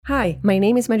Hi, my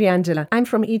name is Mariangela. I'm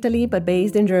from Italy but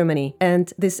based in Germany,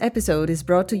 and this episode is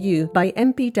brought to you by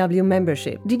MPW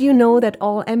membership. Did you know that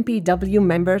all MPW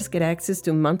members get access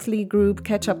to monthly group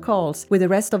catch-up calls with the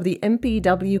rest of the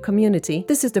MPW community?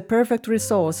 This is the perfect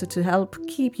resource to help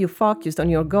keep you focused on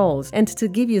your goals and to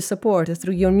give you support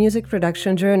through your music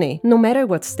production journey, no matter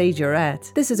what stage you're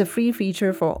at. This is a free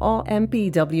feature for all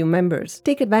MPW members.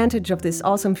 Take advantage of this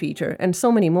awesome feature and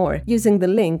so many more using the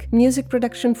link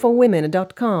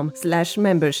musicproductionforwomen.com/membership. What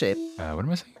am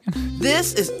I saying again?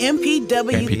 This is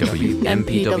MPW,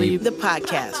 MPW. the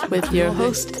podcast with your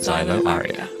host, Xylo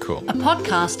Aria. Cool. a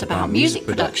podcast about music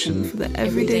production for the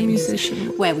everyday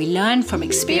musician. where we learn from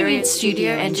experienced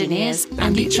studio engineers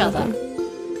and each other.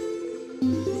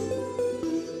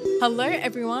 Hello,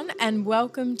 everyone, and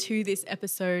welcome to this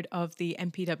episode of the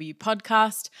MPW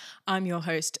podcast. I'm your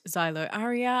host, Xylo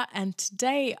Aria, and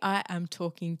today I am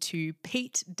talking to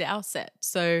Pete Dowsett.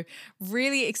 So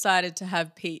really excited to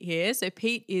have Pete here. So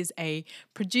Pete is a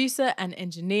producer and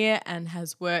engineer and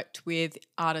has worked with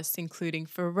artists including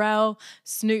Pharrell,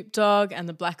 Snoop Dogg, and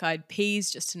the Black Eyed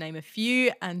Peas, just to name a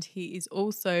few. And he is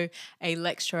also a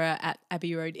lecturer at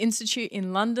Abbey Road Institute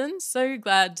in London. So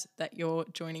glad that you're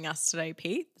joining us today,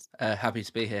 Pete. Happy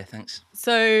to be here, thanks.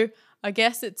 So I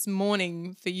guess it's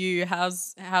morning for you.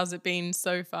 How's it been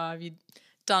so far? Have you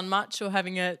done much or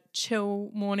having a chill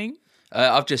morning?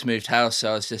 I've just moved house,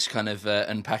 so I was just kind of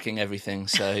unpacking everything.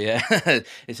 So yeah,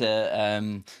 it's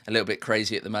a little bit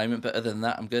crazy at the moment, but other than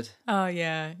that, I'm good. Oh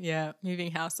yeah. Moving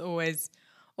house always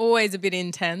a bit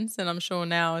intense, and I'm sure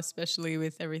now, especially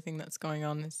with everything that's going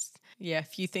on, there's a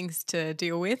few things to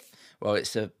deal with. Well,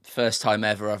 it's the first time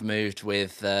ever I've moved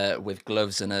with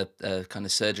gloves and a kind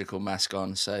of surgical mask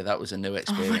on, so that was a new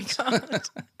experience. Oh my God.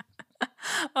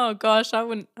 Oh gosh, I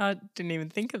didn't even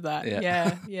think of that.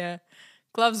 Yeah.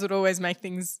 Gloves would always make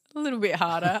things a little bit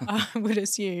harder, I would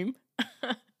assume.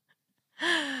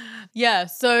 Yeah,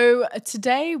 so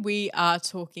today we are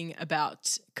talking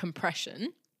about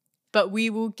compression, but we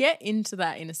will get into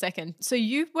that in a second. So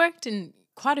you've worked in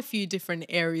quite a few different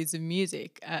areas of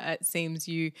music. It seems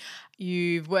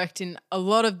you've worked in a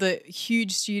lot of the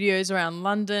huge studios around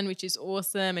London, which is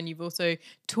awesome, and you've also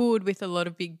toured with a lot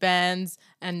of big bands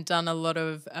and done a lot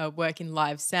of work in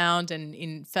live sound and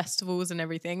in festivals and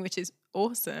everything, which is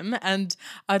awesome. And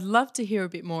I'd love to hear a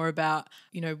bit more about,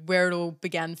 where it all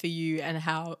began for you and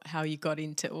how you got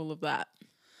into all of that.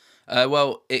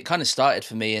 Well, it kind of started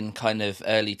for me in kind of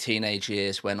early teenage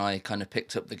years when I kind of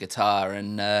picked up the guitar.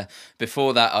 And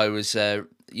before that, I was, kind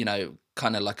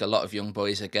of like a lot of young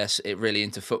boys, I guess, really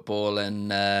into football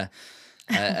and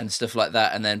stuff like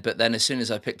that. But then as soon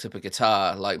as I picked up a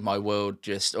guitar, like my world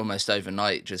just almost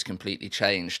overnight just completely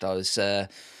changed. I was...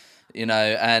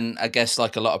 and I guess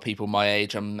like a lot of people my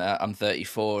age, I'm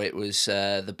 34. It was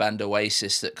the band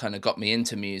Oasis that kind of got me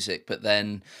into music. But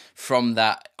then from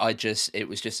that, it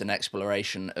was just an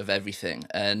exploration of everything.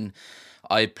 And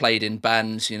I played in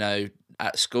bands,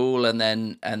 at school, and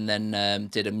then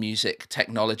did a music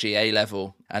technology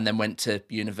A-level, and then went to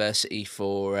university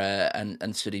for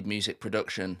and studied music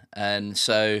production. And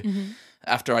so. Mm-hmm.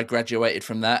 After I graduated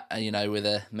from that,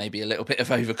 with maybe a little bit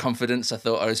of overconfidence, I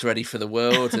thought I was ready for the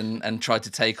world and tried to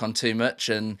take on too much,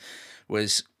 and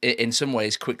was in some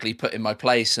ways quickly put in my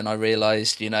place. And I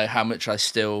realised, how much I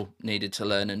still needed to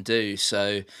learn and do.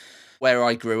 So where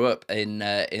I grew up in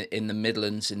the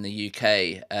Midlands in the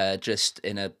UK, just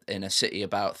in a city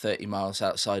about 30 miles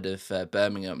outside of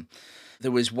Birmingham,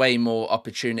 there was way more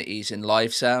opportunities in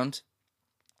live sound.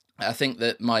 I think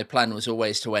that my plan was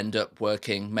always to end up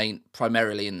working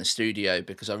primarily in the studio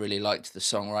because I really liked the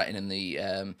songwriting and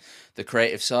the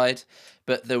creative side.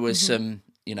 But there was some,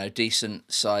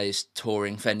 decent sized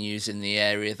touring venues in the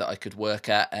area that I could work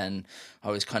at, and I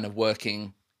was kind of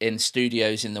working in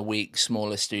studios in the week,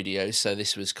 smaller studios. So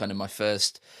this was kind of my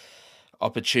first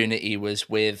opportunity, was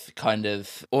with kind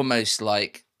of almost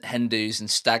like hen do's and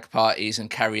stag parties and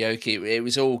karaoke. It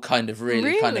was all kind of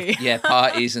really? Kind of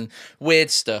parties and weird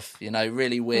stuff,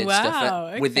 really weird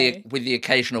stuff with the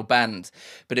occasional band.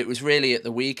 But it was really at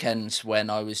the weekends when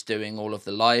I was doing all of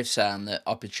the live sound that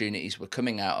opportunities were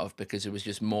coming out of, because it was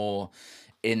just more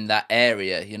in that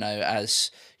area,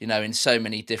 as in so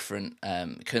many different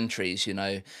countries,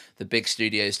 the big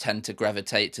studios tend to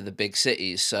gravitate to the big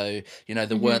cities. So,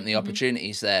 there weren't the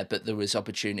opportunities there, but there was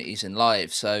opportunities in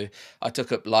live. So I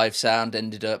took up live sound,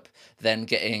 ended up then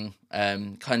getting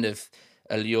kind of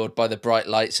allured by the bright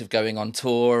lights of going on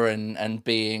tour and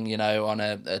being, on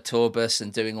a tour bus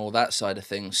and doing all that side of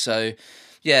things. So,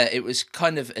 yeah, it was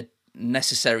kind of a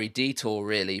necessary detour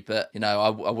really, but I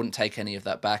wouldn't take any of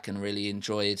that back, and really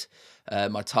enjoyed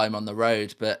my time on the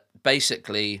road. But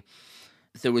basically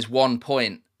there was one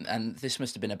point, and this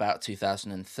must have been about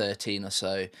 2013 or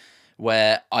so,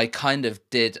 where I kind of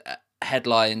did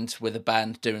headlined with a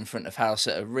band doing front of house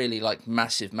at a really like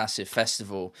massive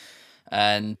festival,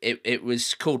 and it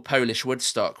was called Polish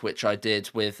Woodstock, which I did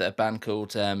with a band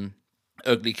called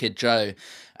Ugly Kid Joe,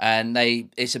 and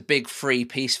it's a big free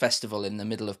peace festival in the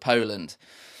middle of Poland,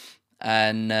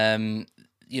 and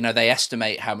they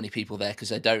estimate how many people there because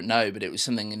they don't know, but it was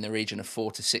something in the region of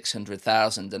 400,000 to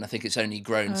 600,000, and I think it's only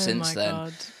grown since then.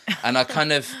 God. And I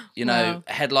kind of, Wow.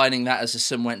 headlining that as the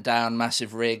sun went down,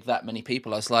 massive rig, that many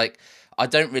people, I was like, I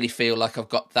don't really feel like I've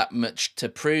got that much to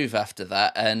prove after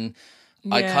that. And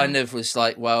I kind of was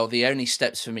like, well, the only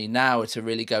steps for me now are to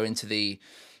really go into the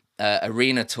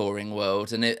arena touring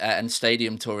world and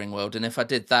stadium touring world. And if I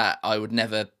did that, I would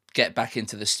never get back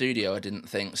into the studio, I didn't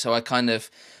think. So I kind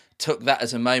of took that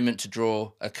as a moment to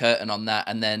draw a curtain on that.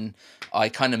 And then I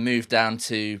kind of moved down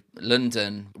to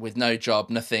London with no job,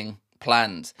 nothing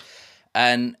planned.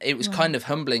 And it was kind of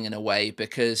humbling in a way,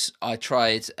 because I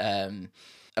tried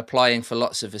applying for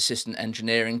lots of assistant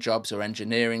engineering jobs or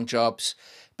engineering jobs.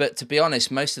 But to be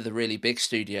honest, most of the really big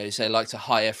studios, they like to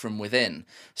hire from within.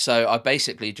 So I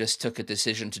basically just took a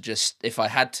decision to just, if I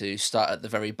had to, start at the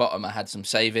very bottom. I had some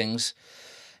savings,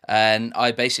 and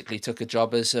I basically took a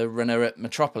job as a runner at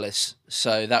Metropolis.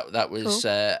 So that was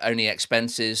Cool. only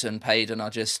expenses and paid, and I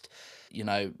just,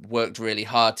 worked really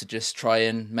hard to just try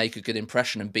and make a good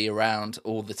impression and be around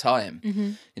all the time.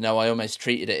 Mm-hmm. I almost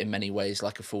treated it in many ways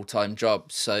like a full-time job,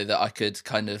 so that I could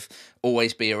kind of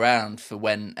always be around for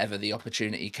whenever the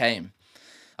opportunity came.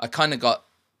 I kind of got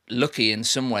lucky in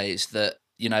some ways that,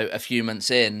 a few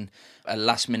months in, a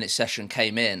last-minute session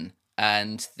came in,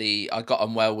 and I got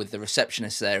on well with the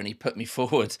receptionist there, and he put me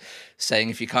forward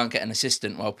saying, if you can't get an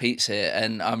assistant, well, Pete's here.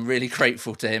 And I'm really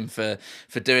grateful to him for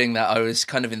doing that. I was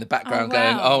kind of in the background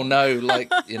going, wow. oh no,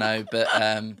 but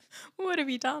What have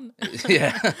you done?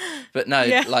 yeah, but no,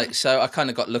 Yeah. so I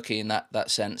kind of got lucky in that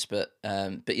sense. But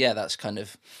yeah, that's kind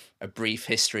of a brief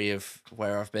history of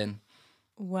where I've been.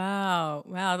 Wow,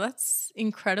 that's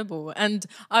incredible. And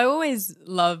I always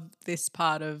love this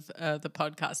part of the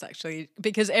podcast, actually,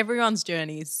 because everyone's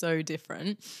journey is so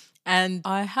different. And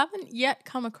I haven't yet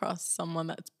come across someone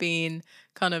that's been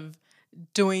kind of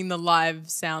doing the live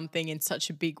sound thing in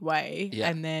such a big way, Yeah.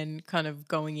 and then kind of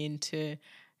going into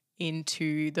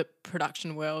the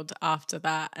production world after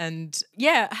that. And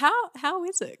yeah, how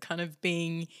is it kind of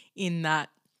being in that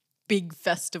big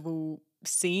festival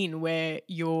scene where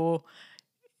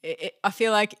I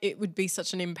feel like it would be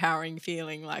such an empowering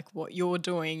feeling, like what you're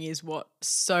doing is what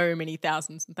so many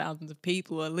thousands and thousands of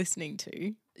people are listening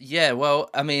to. Yeah, well,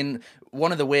 I mean,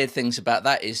 one of the weird things about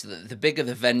that is that the bigger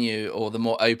the venue or the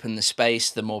more open the space,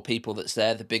 the more people that's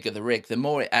there, the bigger the rig, the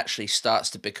more it actually starts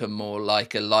to become more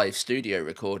like a live studio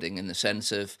recording, in the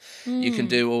sense of you can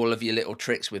do all of your little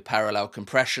tricks with parallel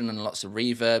compression and lots of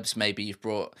reverbs. Maybe you've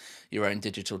brought your own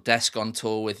digital desk on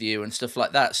tour with you and stuff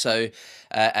like that. So,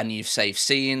 and you've saved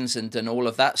scenes and done all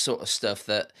of that sort of stuff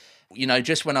that,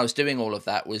 just when I was doing all of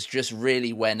that was just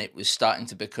really when it was starting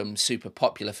to become super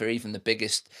popular for even the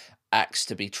biggest acts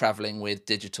to be traveling with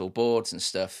digital boards and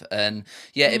stuff. And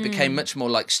yeah, it became much more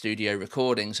like studio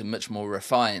recordings and much more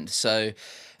refined. So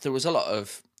there was a lot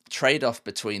of trade-off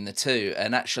between the two.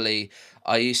 And actually,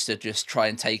 I used to just try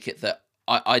and take it that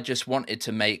I just wanted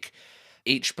to make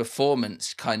each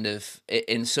performance kind of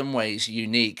in some ways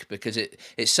unique, because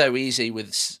it's so easy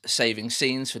with saving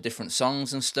scenes for different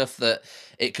songs and stuff that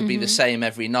it could be the same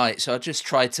every night. So I just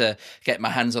try to get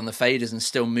my hands on the faders and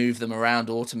still move them around,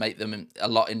 automate them a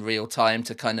lot in real time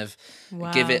to kind of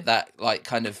give it that like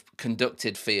kind of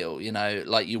conducted feel,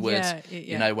 like you would,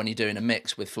 when you're doing a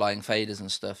mix with flying faders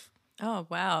and stuff. Oh,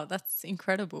 wow. That's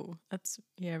incredible. That's,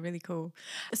 really cool.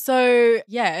 So,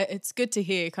 it's good to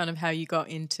hear kind of how you got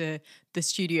into the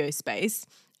studio space.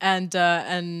 And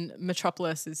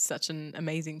Metropolis is such an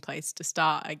amazing place to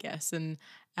start, I guess.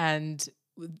 And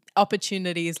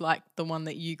opportunities like the one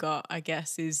that you got, I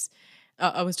guess, is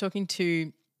I was talking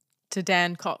to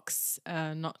Dan Cox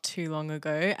not too long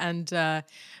ago, and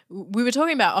we were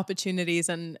talking about opportunities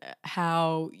and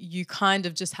how you kind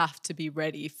of just have to be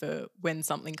ready for when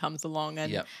something comes along,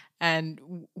 and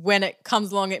when it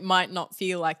comes along, it might not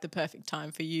feel like the perfect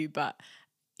time for you, but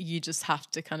you just have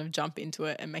to kind of jump into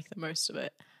it and make the most of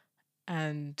it.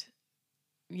 And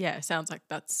yeah, it sounds like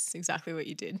that's exactly what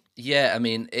you did. Yeah, I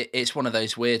mean, it's one of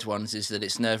those weird ones, is that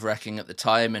it's nerve-wracking at the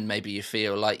time, and maybe you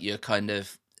feel like you're kind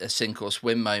of a sink or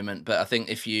swim moment. But I think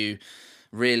if you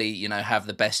really, you know, have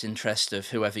the best interest of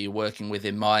whoever you're working with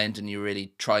in mind, and you're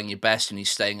really trying your best and you're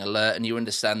staying alert, and you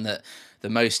understand that the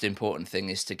most important thing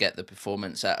is to get the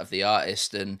performance out of the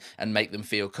artist and make them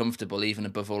feel comfortable, even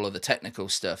above all of the technical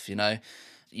stuff, you know.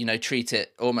 You know, treat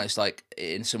it almost like,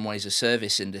 in some ways, a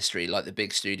service industry, like the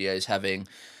big studios having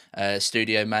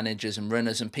studio managers and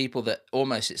runners and people that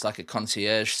almost, it's like a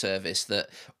concierge service, that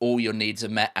all your needs are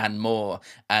met and more,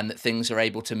 and that things are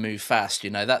able to move fast. You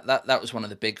know, that was one of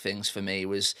the big things for me,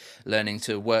 was learning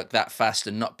to work that fast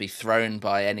and not be thrown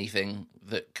by anything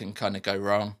that can kind of go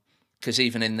wrong. Because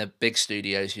even in the big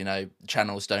studios, you know,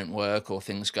 channels don't work or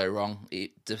things go wrong,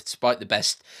 despite the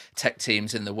best tech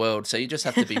teams in the world. So you just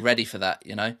have to be ready for that,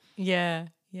 you know? Yeah.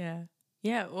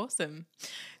 Awesome.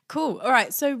 Cool. All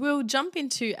right. So we'll jump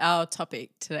into our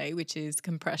topic today, which is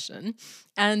compression.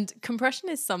 And compression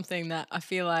is something that I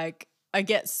feel like I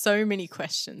get so many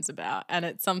questions about. And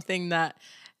it's something that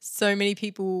so many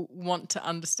people want to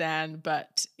understand,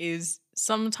 but is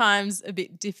sometimes a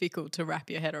bit difficult to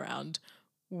wrap your head around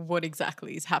what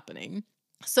exactly is happening.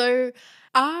 So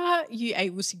are you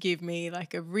able to give me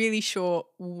like a really short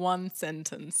one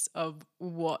sentence of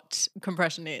what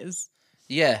compression is?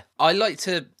 Yeah, I like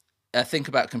to think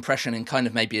about compression in kind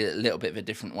of maybe a little bit of a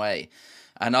different way.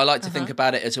 And I like to think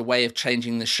about it as a way of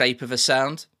changing the shape of a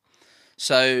sound.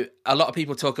 So a lot of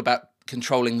people talk about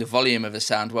controlling the volume of a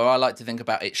sound, where I like to think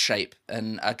about its shape.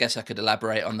 And I guess I could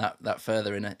elaborate on that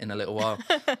further in a little while.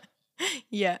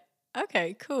 Yeah.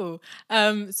 Okay, cool.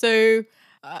 So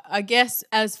I guess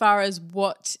as far as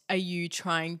what are you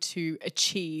trying to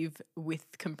achieve with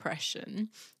compression,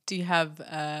 do you have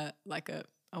like a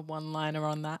one-liner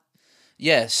on that?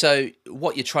 Yeah, so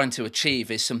what you're trying to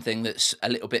achieve is something that's a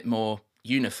little bit more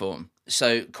uniform.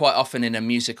 So quite often in a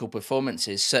musical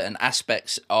performances, certain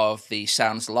aspects of the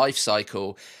sound's life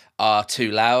cycle are too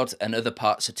loud and other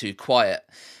parts are too quiet.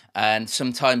 And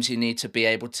sometimes you need to be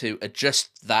able to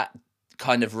adjust that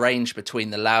kind of range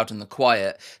between the loud and the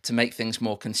quiet to make things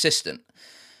more consistent.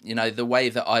 You know, the way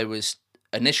that I was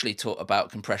initially taught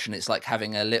about compression, it's like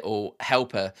having a little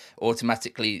helper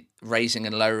automatically raising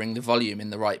and lowering the volume in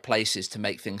the right places to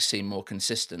make things seem more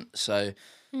consistent. So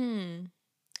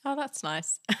Oh, that's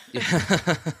nice.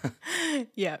 yeah,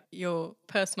 Yeah, your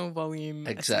personal volume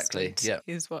exactly. assistant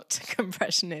is what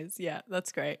compression is. Yeah,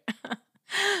 that's great.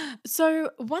 So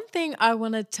one thing I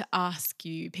wanted to ask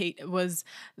you, Pete, was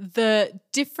the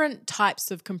different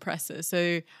types of compressors.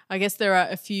 So I guess there are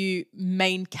a few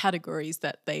main categories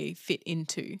that they fit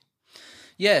into.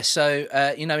 Yeah,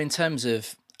 so, you know, in terms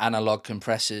of analog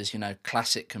compressors, you know,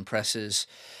 classic compressors,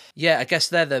 yeah, I guess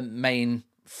they're the main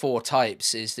four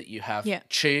types. Is that you have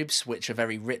tubes, which are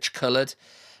very rich coloured,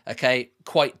 okay,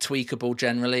 quite tweakable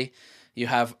generally. You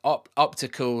have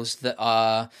opticals that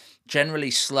are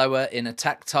generally slower in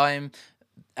attack time,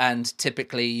 and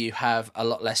typically you have a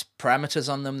lot less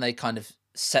parameters on them. They kind of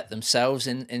set themselves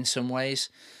in some ways.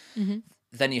 Mm-hmm.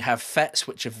 Then you have FETs,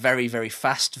 which are very, very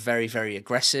fast, very, very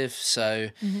aggressive. So,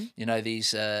 you know,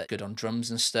 these are good on drums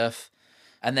and stuff.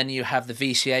 And then you have the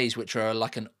VCAs, which are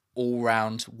like an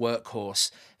all-round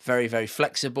workhorse, very, very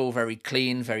flexible, very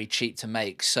clean, very cheap to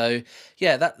make. So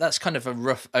yeah, that's kind of a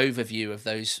rough overview of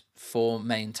those four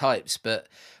main types. But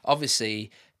obviously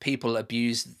people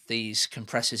abuse these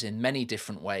compressors in many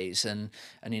different ways, and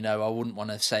you know, I wouldn't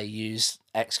want to say use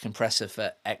X compressor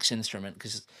for X instrument,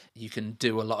 because you can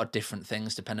do a lot of different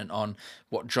things dependent on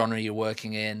what genre you're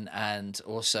working in and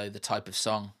also the type of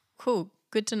song. Cool,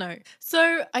 good to know.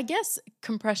 So I guess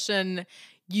compression,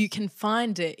 you can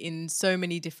find it in so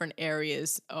many different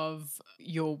areas of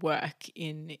your work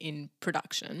in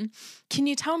production. Can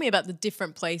you tell me about the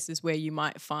different places where you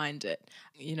might find it?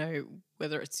 You know,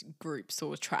 whether it's groups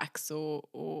or tracks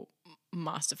or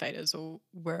master faders or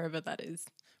wherever that is.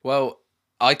 Well,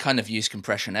 I kind of use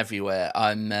compression everywhere.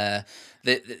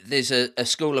 There's a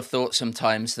school of thought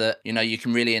sometimes that, you know, you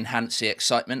can really enhance the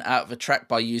excitement out of a track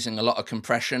by using a lot of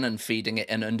compression and feeding it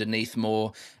in underneath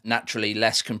more naturally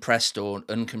less compressed or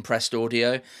uncompressed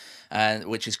audio, and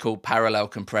which is called parallel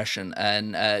compression.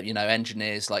 And you know,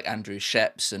 engineers like Andrew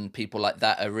Sheps and people like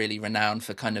that are really renowned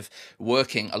for kind of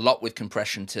working a lot with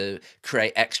compression to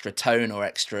create extra tone or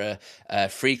extra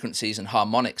frequencies and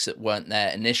harmonics that weren't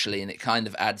there initially, and it kind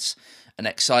of adds an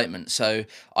excitement. So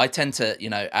I tend to, you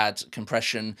know, add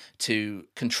compression to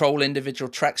control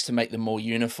individual tracks to make them more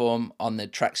uniform on the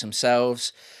tracks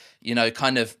themselves. You know,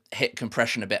 kind of hit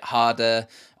compression a bit harder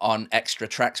on extra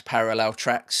tracks, parallel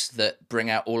tracks that bring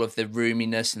out all of the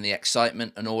roominess and the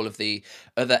excitement and all of the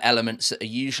other elements that are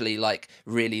usually like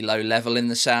really low level in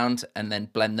the sound, and then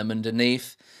blend them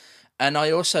underneath. And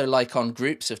I also like on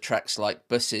groups of tracks like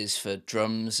buses for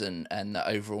drums and the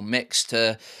overall mix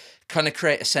to kind of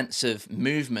create a sense of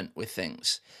movement with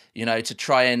things, you know, to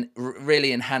try and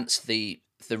really enhance the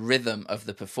rhythm of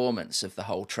the performance of the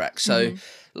whole track. So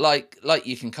like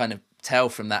you can kind of tell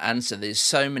from that answer, there's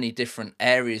so many different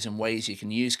areas and ways you can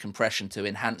use compression to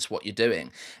enhance what you're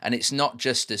doing. And it's not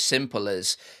just as simple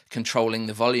as controlling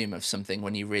the volume of something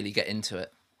when you really get into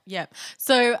it. Yeah.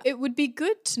 So it would be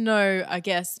good to know, I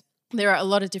guess, there are a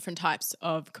lot of different types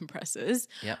of compressors.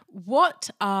 Yeah. What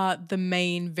are the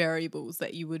main variables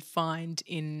that you would find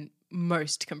in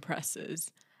most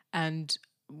compressors, and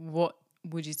what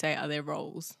would you say are their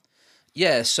roles?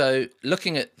 Yeah, so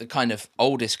looking at the kind of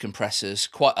oldest compressors,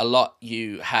 quite a lot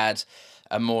you had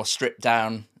a more stripped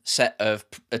down set of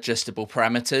adjustable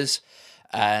parameters,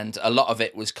 and a lot of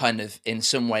it was kind of in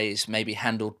some ways maybe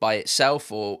handled by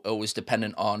itself or was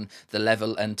dependent on the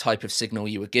level and type of signal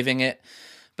you were giving it.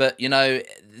 But, you know,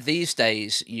 these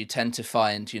days you tend to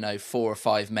find, you know, 4 or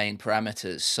 5 main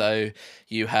parameters. So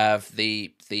you have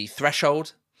the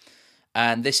threshold,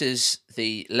 and this is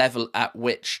the level at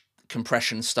which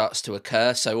compression starts to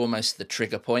occur, so almost the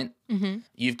trigger point.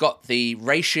 You've got the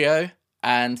ratio,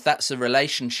 and that's the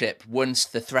relationship once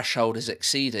the threshold is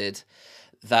exceeded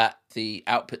that the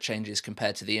output changes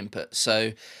compared to the input.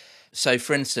 So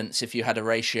for instance, if you had a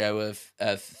ratio of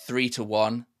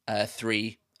 3:1,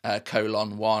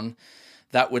 3:1,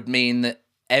 that would mean that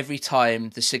every time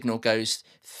the signal goes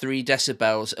 3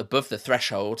 decibels above the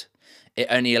threshold, it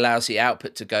only allows the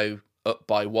output to go up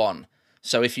by 1.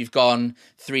 So if you've gone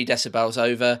 3 decibels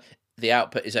over, the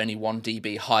output is only 1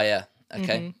 dB higher.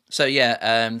 Okay. So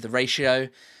yeah, the ratio,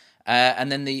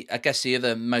 and then I guess the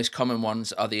other most common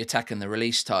ones are the attack and the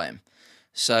release time.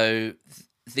 So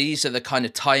these are the kind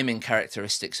of timing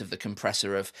characteristics of the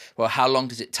compressor of, well, how long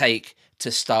does it take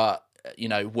to start, you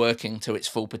know, working to its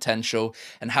full potential,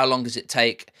 and how long does it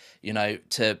take, you know,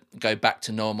 to go back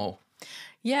to normal?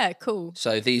 Yeah, cool.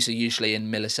 So these are usually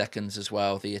in milliseconds as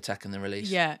well, the attack and the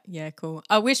release. Yeah, cool.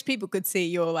 I wish people could see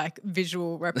your like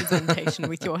visual representation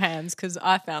with your hands, because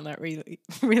I found that really,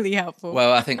 really helpful.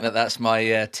 Well, I think that's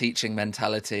my teaching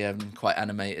mentality. I'm quite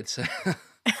animated. So.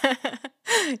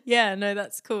 Yeah, no,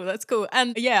 that's cool. That's cool.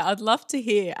 And yeah, I'd love to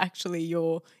hear actually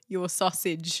your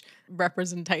sausage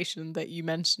representation that you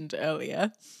mentioned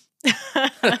earlier.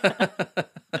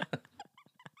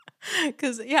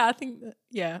 Because, yeah, I think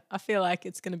that, I feel like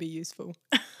it's going to be useful.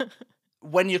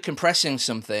 When you're compressing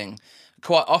something,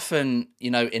 quite often,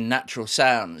 you know, in natural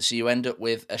sounds, you end up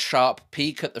with a sharp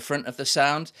peak at the front of the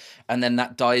sound, and then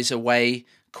that dies away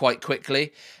quite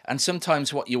quickly. And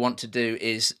sometimes what you want to do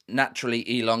is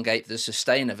naturally elongate the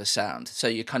sustain of a sound. So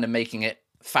you're kind of making it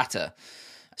fatter.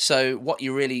 So what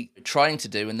you're really trying to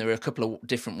do, and there are a couple of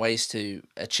different ways to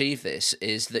achieve this,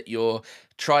 is that you're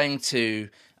trying to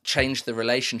change the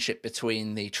relationship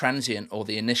between the transient or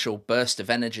the initial burst of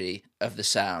energy of the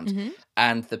sound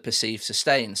and the perceived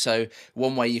sustain. So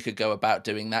one way you could go about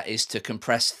doing that is to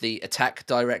compress the attack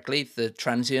directly, the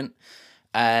transient,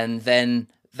 and then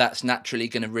that's naturally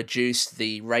going to reduce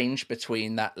the range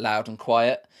between that loud and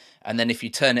quiet. And then if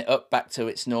you turn it up back to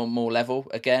its normal level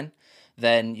again,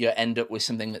 then you end up with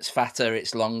something that's fatter,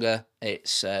 it's longer,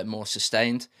 it's more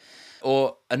sustained.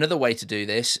 Or another way to do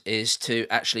this is to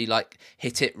actually like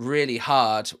hit it really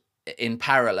hard in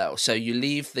parallel. So you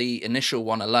leave the initial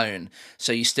one alone.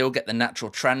 So you still get the natural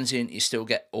transient, you still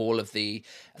get all of the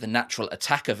natural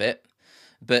attack of it,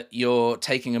 but you're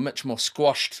taking a much more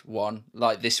squashed one,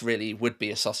 like this really would be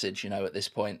a sausage, you know, at this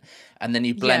point. And then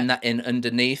you blend that in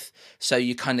underneath, so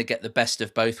you kind of get the best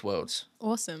of both worlds.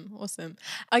 Awesome.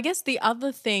 I guess the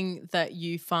other thing that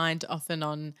you find often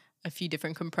on a few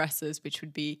different compressors, which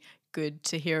would be good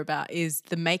to hear about, is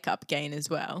the makeup gain as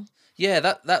well. Yeah,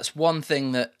 that's one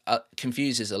thing that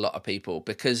confuses a lot of people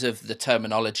because of the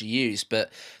terminology used.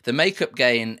 But the makeup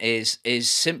gain is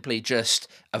simply just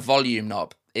a volume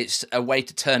knob. It's a way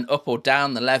to turn up or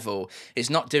down the level. It's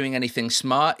not doing anything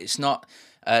smart. It's not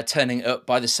turning it up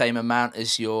by the same amount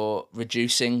as you're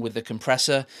reducing with the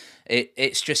compressor.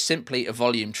 It's just simply a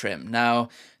volume trim. Now,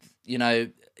 you know,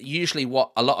 usually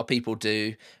what a lot of people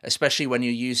do, especially when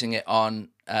you're using it on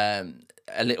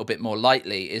a little bit more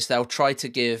lightly, is they'll try to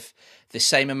give the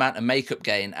same amount of makeup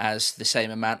gain as the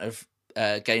same amount of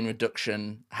gain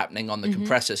reduction happening on the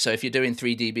compressor. So if you're doing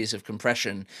 3 dBs of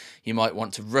compression, you might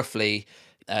want to roughly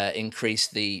increase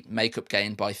the makeup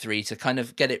gain by 3 to kind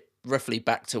of get it roughly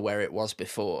back to where it was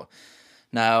before.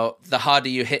 Now, the harder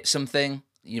you hit something,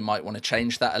 you might want to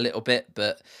change that a little bit,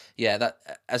 but yeah, that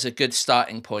as a good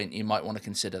starting point, you might want to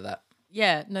consider that.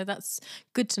 Yeah, no, that's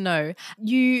good to know.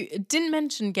 You didn't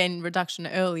mention gain reduction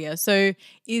earlier. So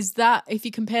is that, if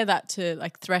you compare that to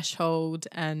like threshold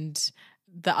and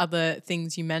the other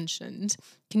things you mentioned.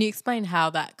 Can you explain how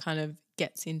that kind of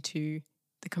gets into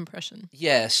the compression?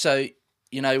 Yeah, so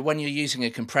when you're using a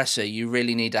compressor, you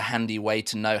really need a handy way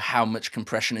to know how much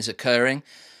compression is occurring.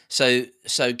 So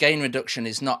gain reduction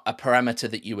is not a parameter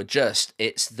that you adjust,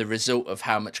 it's the result of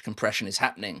how much compression is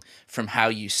happening from how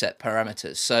you set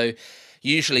parameters. So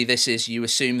usually this is, you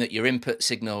assume that your input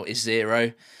signal is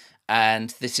 0,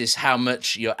 and this is how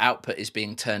much your output is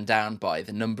being turned down by,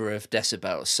 the number of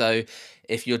decibels. So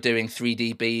if you're doing 3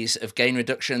 dBs of gain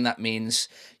reduction, that means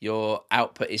your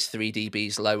output is 3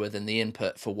 dBs lower than the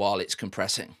input for while it's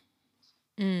compressing.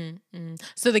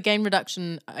 So the gain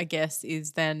reduction, I guess,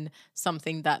 is then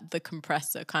something that the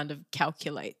compressor kind of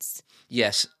calculates.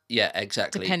 Yes, yeah,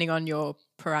 exactly. Depending on your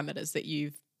parameters that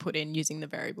you've put in using the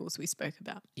variables we spoke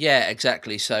about. Yeah,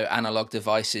 exactly. So analog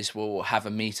devices will have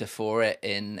a meter for it.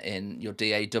 In your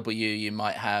DAW, you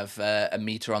might have a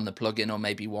meter on the plugin, or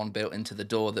maybe one built into the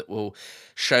DAW that will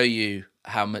show you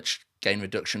how much gain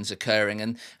reduction's occurring.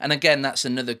 And again, that's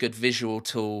another good visual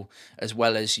tool, as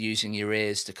well as using your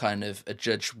ears to kind of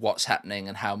judge what's happening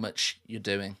and how much you're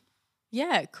doing.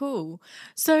 Yeah, cool.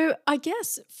 So I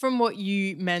guess from what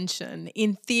you mentioned,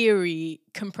 in theory,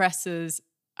 compressors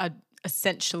are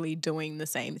essentially doing the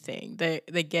same thing.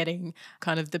 They're getting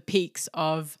kind of the peaks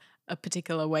of a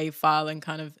particular wave file and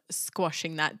kind of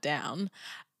squashing that down.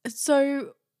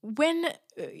 So when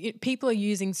people are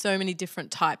using so many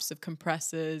different types of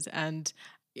compressors and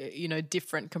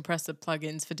different compressor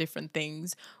plugins for different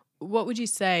things, what would you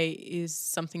say is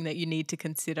something that you need to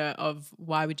consider of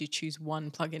why would you choose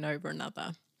one plugin over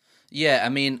another? Yeah, I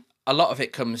mean, a lot of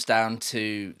it comes down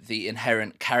to the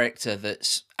inherent character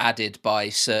that's added by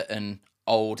certain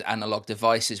old analog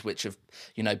devices, which have,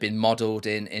 been modeled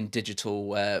in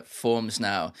digital forms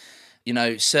now.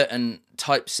 Certain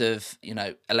types of,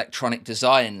 electronic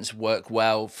designs work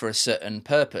well for a certain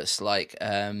purpose. Like,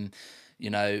 there's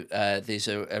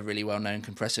a really well-known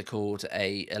compressor called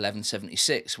a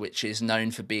 1176, which is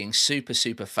known for being super,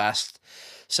 super fast.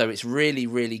 So it's really,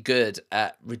 really good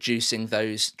at reducing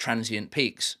those transient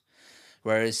peaks.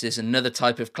 Whereas there's another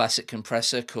type of classic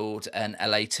compressor called an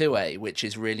LA2A, which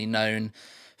is really known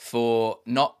for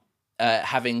not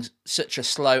having such a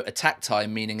slow attack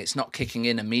time, meaning it's not kicking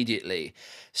in immediately.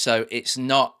 So it's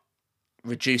not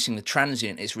reducing the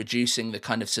transient, it's reducing the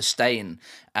kind of sustain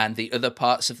and the other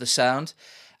parts of the sound.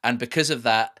 And because of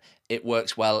that, it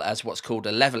works well as what's called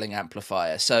a leveling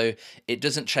amplifier. So it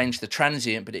doesn't change the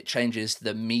transient, but it changes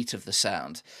the meat of the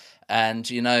sound. And,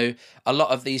 a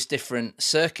lot of these different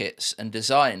circuits and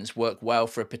designs work well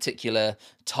for a particular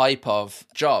type of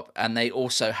job, and they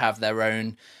also have their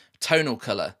own tonal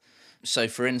color. So,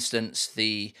 for instance,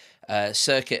 the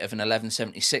circuit of an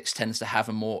 1176 tends to have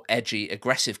a more edgy,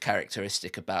 aggressive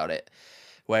characteristic about it,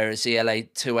 whereas the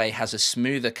LA2A has a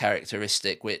smoother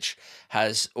characteristic, which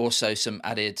has also some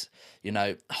added,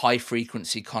 high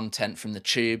frequency content from the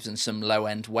tubes and some low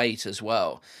end weight as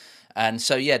well. And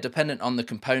so, yeah, dependent on the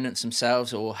components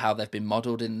themselves or how they've been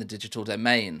modeled in the digital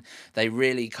domain, they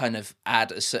really kind of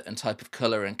add a certain type of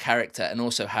color and character, and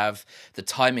also have the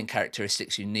timing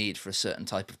characteristics you need for a certain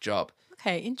type of job.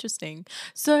 Okay, interesting.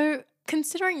 So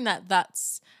considering that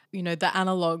that's, the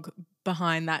analog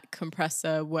behind that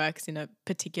compressor works in a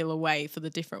particular way for the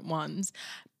different ones,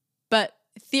 but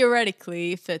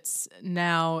theoretically, if it's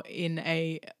now in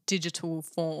a digital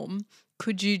form,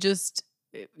 could you just,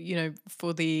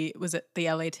 for was it the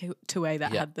LA2A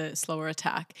that had the slower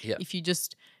attack? Yeah. If you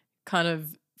just kind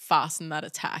of fasten that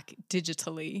attack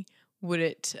digitally, would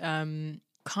it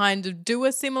kind of do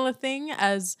a similar thing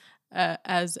as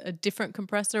a different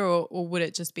compressor, or would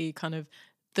it just be kind of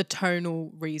the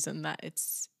tonal reason that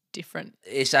it's different?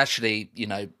 It's actually,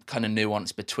 kind of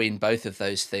nuanced between both of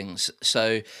those things.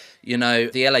 So, the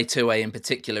LA2A in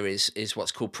particular is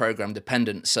what's called program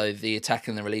dependent. So the attack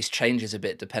and the release changes a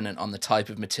bit dependent on the type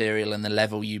of material and the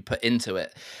level you put into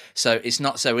it. So it's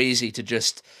not so easy to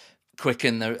just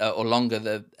quicken or longer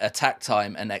the attack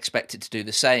time and expect it to do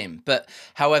the same. But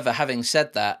however, having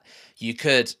said that, you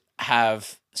could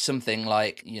have something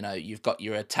like, you've got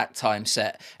your attack time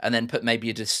set and then put maybe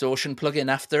a distortion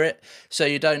plugin after it. So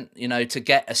you don't, to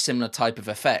get a similar type of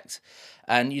effect.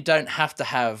 And you don't have to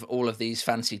have all of these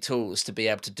fancy tools to be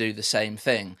able to do the same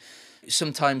thing.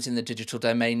 Sometimes in the digital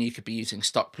domain, you could be using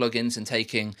stock plugins and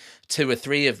taking 2 or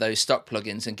 3 of those stock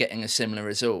plugins and getting a similar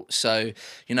result. So,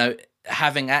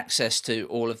 having access to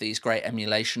all of these great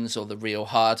emulations or the real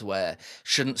hardware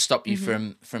shouldn't stop you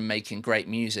from making great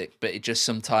music, but it just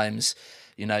sometimes,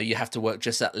 you have to work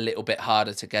just that little bit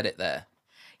harder to get it there.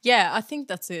 Yeah, I think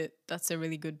that's a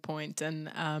really good point.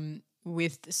 And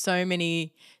with so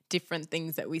many different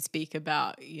things that we speak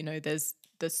about, there's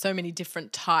there's so many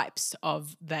different types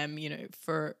of them, you know,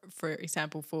 for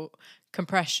example, for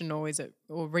compression or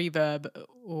reverb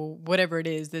or whatever it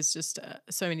is, there's just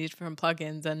so many different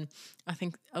plugins. And I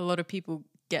think a lot of people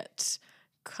get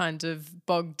kind of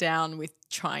bogged down with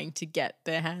trying to get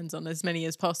their hands on as many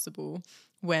as possible,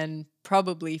 when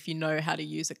probably if you know how to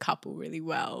use a couple really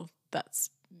well, that's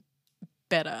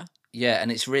better. Yeah,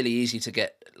 and it's really easy to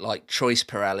get like choice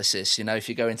paralysis. You know, if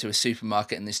you go into a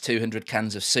supermarket and there's 200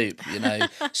 cans of soup, you know,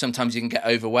 sometimes you can get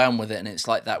overwhelmed with it. And it's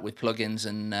like that with plugins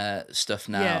and stuff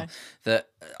now. Yeah. That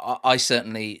I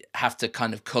certainly have to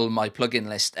kind of cull my plugin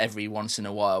list every once in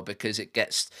a while because it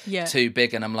gets too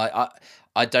big. And I'm like,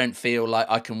 I don't feel like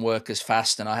I can work as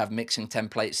fast, and I have mixing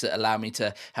templates that allow me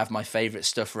to have my favorite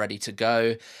stuff ready to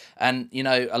go. And, you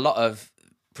know, a lot of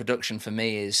production for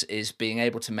me is being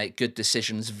able to make good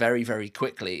decisions very, very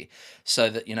quickly, so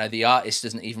that, you know, the artist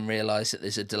doesn't even realize that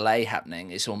there's a delay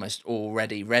happening. It's almost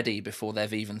already ready before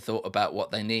they've even thought about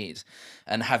what they need.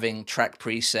 And having track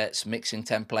presets, mixing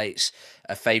templates,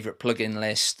 a favorite plugin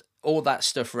list, all that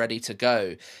stuff ready to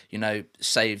go, you know,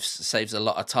 saves a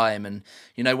lot of time. And,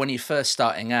 you know, when you're first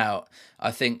starting out,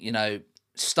 I think, you know,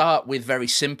 start with very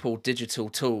simple digital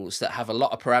tools that have a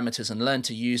lot of parameters and learn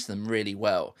to use them really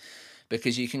well,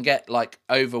 because you can get like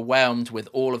overwhelmed with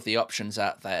all of the options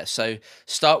out there. So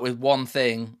start with one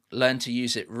thing, learn to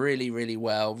use it really, really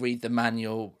well, read the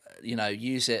manual, you know,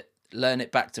 use it, learn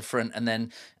it back to front, and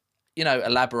then, you know,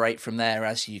 elaborate from there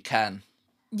as you can.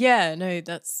 Yeah, no,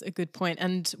 that's a good point.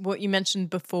 And what you mentioned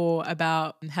before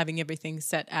about having everything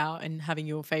set out and having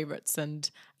your favorites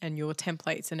and your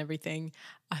templates and everything,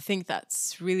 I think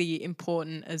that's really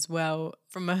important as well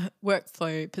from a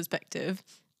workflow perspective.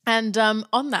 And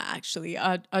on that, actually,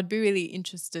 I'd be really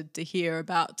interested to hear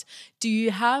about, do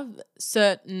you have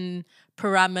certain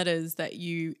parameters that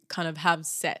you kind of have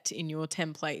set in your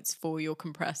templates for your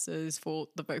compressors, for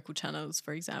the vocal channels,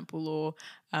 for example, or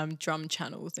drum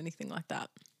channels, anything like that?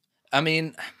 I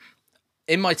mean,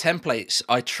 in my templates,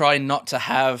 I try not to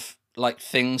have like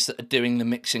things that are doing the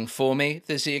mixing for me.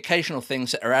 There's the occasional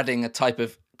things that are adding a type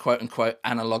of quote unquote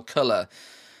analog color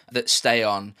that stay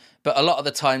on. But a lot of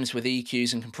the times with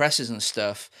EQs and compressors and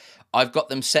stuff, I've got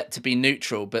them set to be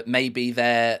neutral, but maybe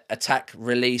their attack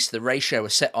release, the ratio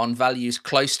is set on values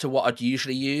close to what I'd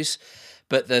usually use,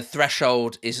 but the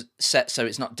threshold is set so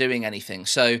it's not doing anything.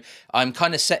 So I'm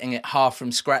kind of setting it half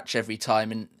from scratch every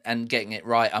time and getting it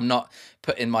right. I'm not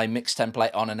putting my mix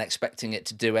template on and expecting it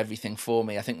to do everything for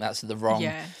me. I think that's the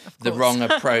wrong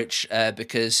approach,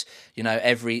 because, you know,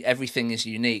 everything is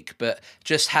unique. But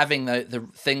just having the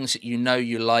things that you know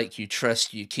you like, you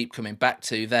trust, you keep coming back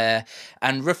to there,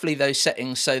 and roughly those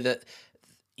settings so that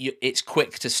it's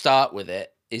quick to start with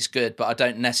it, is good, but I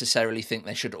don't necessarily think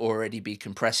they should already be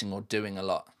compressing or doing a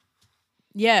lot.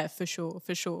 Yeah, for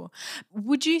sure.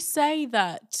 Would you say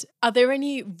that, are there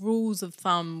any rules of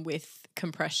thumb with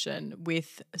compression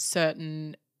with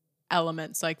certain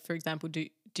elements? Like, for example,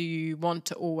 do you want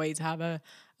to always have a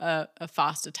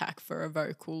fast attack for a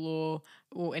vocal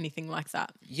or anything like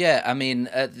that? Yeah, I mean,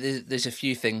 there's a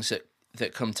few things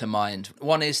that come to mind.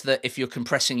 One is that if you're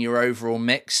compressing your overall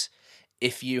mix,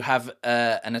 if you have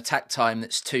an attack time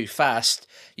that's too fast,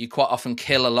 you quite often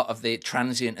kill a lot of the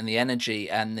transient and the energy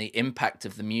and the impact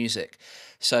of the music.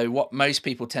 So what most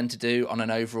people tend to do on an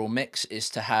overall mix is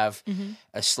to have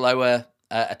a slower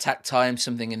attack time,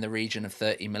 something in the region of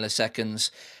 30 milliseconds,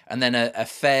 and then a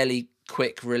fairly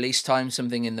quick release time,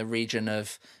 something in the region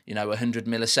of, 100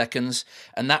 milliseconds.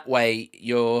 And that way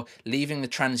you're leaving the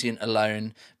transient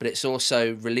alone, but it's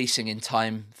also releasing in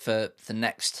time for the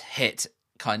next hit,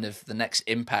 kind of the next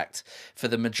impact for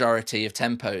the majority of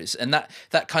tempos. And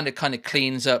that kind of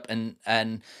cleans up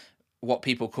and what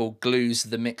people call glues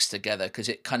the mix together, because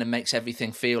it kind of makes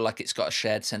everything feel like it's got a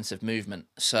shared sense of movement.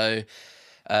 So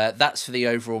that's for the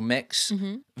overall mix.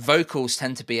 Vocals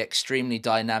tend to be extremely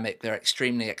dynamic. They're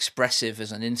extremely expressive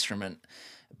as an instrument,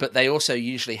 but they also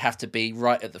usually have to be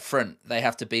right at the front. They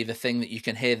have to be the thing that you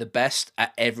can hear the best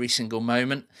at every single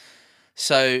moment.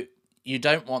 So you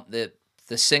don't want the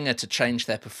singer to change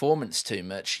their performance too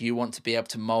much. You want to be able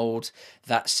to mold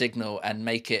that signal and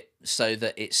make it so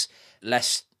that it's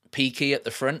less peaky at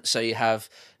the front. So you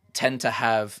tend to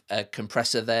have a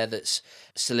compressor there that's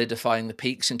solidifying the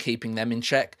peaks and keeping them in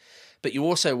check. But you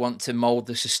also want to mold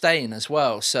the sustain as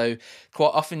well. So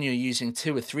quite often you're using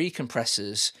 2 or 3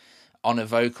 compressors on a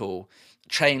vocal,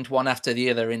 chained one after the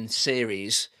other in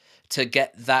series, to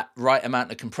get that right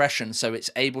amount of compression so it's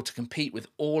able to compete with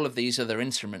all of these other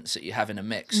instruments that you have in a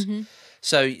mix.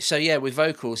 So yeah, with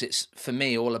vocals, it's for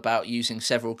me all about using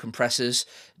several compressors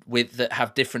that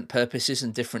have different purposes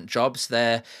and different jobs.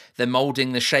 They're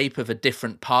molding the shape of a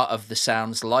different part of the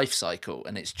sound's life cycle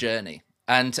and its journey.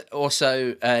 And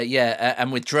also,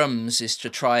 and with drums is to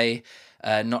try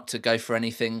not to go for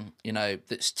anything,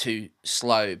 that's too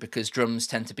slow, because drums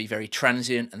tend to be very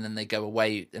transient and then they go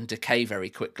away and decay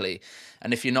very quickly.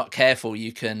 And if you're not careful,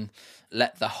 you can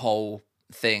let the whole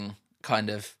thing kind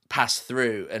of pass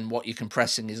through, and what you're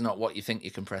compressing is not what you think you're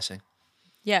compressing.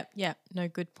 Yeah. No,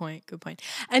 good point.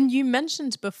 And you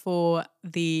mentioned before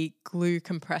the glue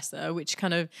compressor, which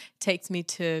kind of takes me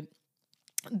to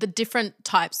the different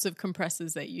types of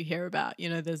compressors that you hear about.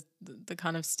 There's the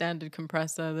kind of standard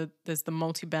compressor, there's the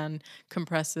multi-band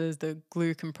compressors, the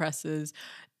glue compressors.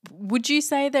 Would you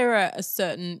say there are a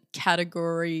certain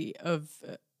category of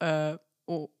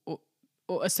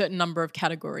or a certain number of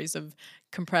categories of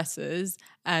compressors,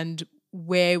 and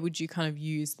where would you kind of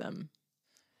use them?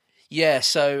 Yeah,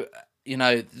 so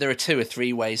there are 2 or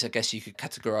 3 ways I guess you could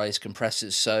categorize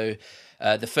compressors. So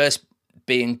the first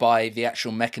being by the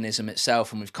actual mechanism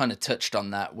itself, and we've kind of touched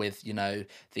on that with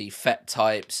the FET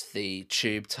types, the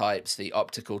tube types, the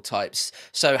optical types,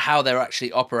 so how they're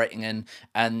actually operating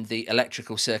and the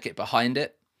electrical circuit behind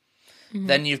it. Mm-hmm.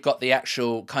 Then you've got the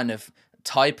actual kind of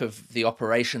type of the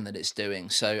operation that it's doing.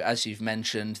 So as you've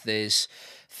mentioned, there's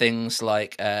things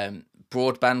like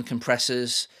broadband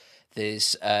compressors,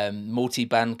 there's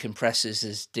multi-band compressors,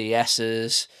 there's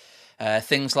de-essers,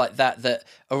 things like that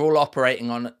are all operating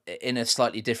in a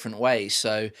slightly different way.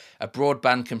 So a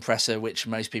broadband compressor, which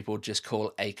most people just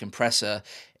call a compressor,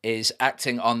 is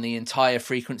acting on the entire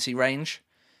frequency range,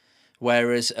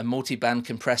 whereas a multi-band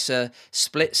compressor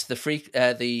splits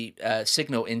the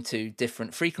signal into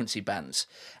different frequency bands,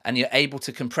 and you're able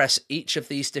to compress each of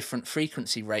these different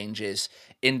frequency ranges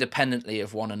independently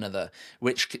of one another,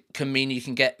 which can mean you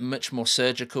can get much more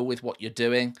surgical with what you're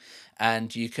doing,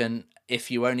 and you can, if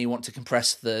you only want to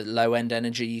compress the low end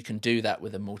energy, you can do that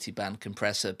with a multi-band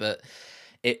compressor, but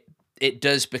it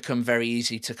does become very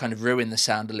easy to kind of ruin the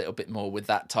sound a little bit more with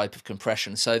that type of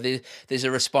compression. So there's a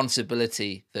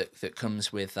responsibility that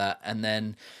comes with that. And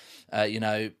then,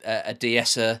 a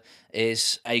de-esser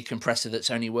is a compressor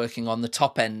that's only working on the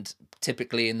top end,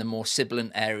 typically in the more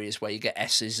sibilant areas where you get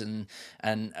S's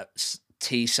and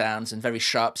T sounds and very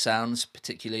sharp sounds,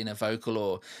 particularly in a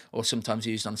vocal or sometimes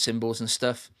used on cymbals and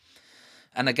stuff.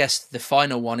 And I guess the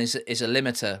final one is a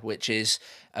limiter, which is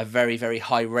a very, very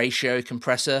high ratio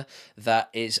compressor that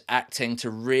is acting to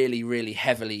really, really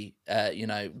heavily,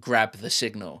 grab the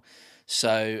signal.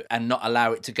 So, and not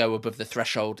allow it to go above the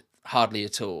threshold hardly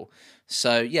at all.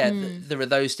 So, there are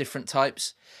those different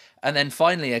types. And then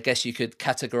finally, I guess you could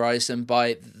categorize them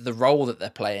by the role that they're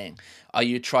playing. Are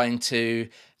you trying to,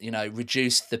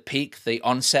 reduce the peak, the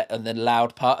onset, and the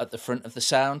loud part at the front of the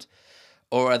sound?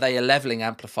 Or are they a leveling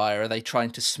amplifier? Are they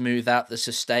trying to smooth out the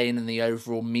sustain and the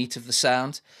overall meat of the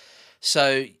sound?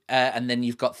 So, and then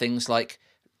you've got things like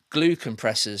glue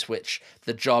compressors, which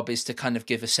the job is to kind of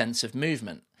give a sense of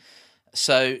movement.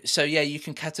 So yeah, you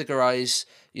can categorize,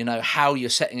 how you're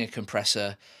setting a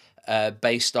compressor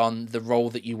based on the role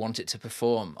that you want it to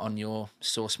perform on your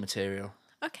source material.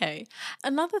 Okay.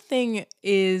 Another thing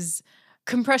is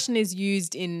compression is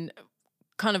used in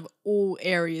kind of all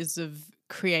areas of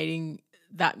creating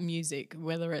that music,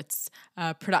 whether it's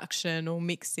production or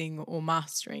mixing or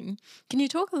mastering. Can you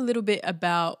talk a little bit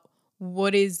about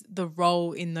what is the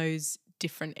role in those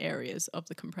different areas of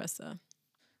the compressor?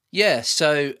 Yeah,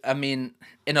 so, I mean,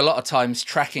 in a lot of times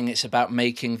tracking, it's about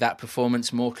making that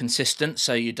performance more consistent,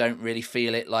 so you don't really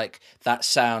feel it like that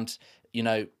sound,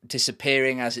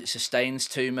 disappearing as it sustains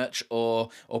too much or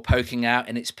poking out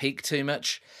in its peak too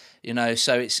much,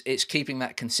 so it's keeping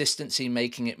that consistency,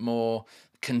 making it more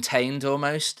contained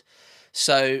almost.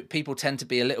 So people tend to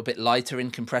be a little bit lighter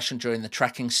in compression during the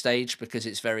tracking stage because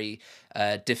it's very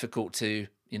difficult to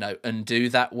undo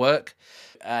that work,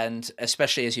 and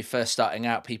especially as you're first starting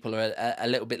out, people are a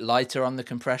little bit lighter on the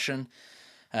compression,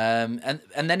 and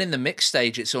then in the mix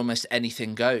stage it's almost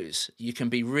anything goes. You can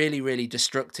be really, really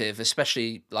destructive,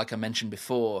 especially like I mentioned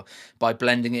before, by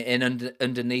blending it in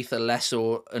underneath a less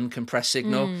or uncompressed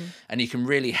signal, and you can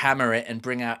really hammer it and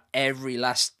bring out every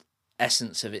last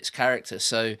essence of its character.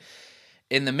 So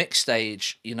in the mix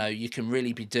stage, you can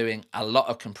really be doing a lot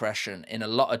of compression in a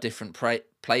lot of different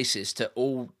places to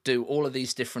do all of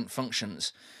these different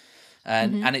functions.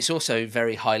 And it's also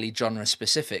very highly genre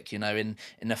specific. In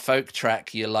a folk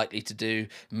track, you're likely to do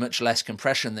much less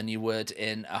compression than you would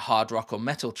in a hard rock or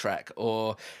metal track,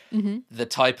 or the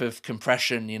type of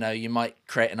compression, you might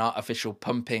create an artificial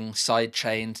pumping,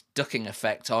 side-chained ducking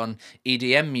effect on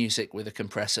EDM music with a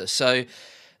compressor. So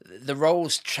the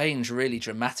roles change really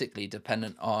dramatically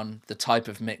dependent on the type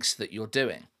of mix that you're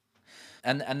doing.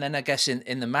 And then I guess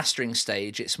in the mastering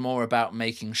stage, it's more about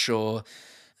making sure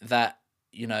that,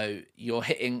 you're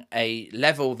hitting a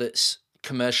level that's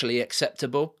commercially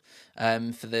acceptable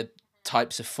for the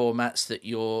types of formats that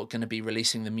you're going to be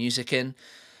releasing the music in.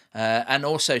 And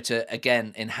also to,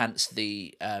 again, enhance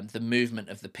the movement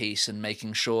of the piece and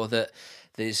making sure that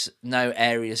there's no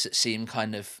areas that seem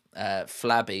kind of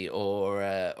flabby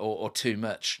or too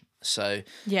much. So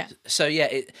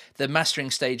the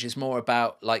mastering stage is more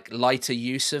about like lighter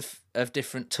use of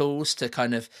different tools to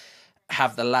kind of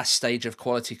have the last stage of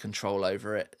quality control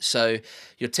over it. So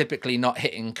you're typically not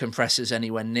hitting compressors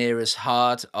anywhere near as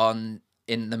hard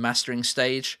in the mastering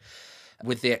stage,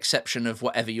 with the exception of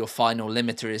whatever your final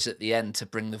limiter is at the end to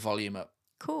bring the volume up.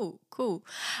 Cool.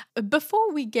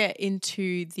 Before we get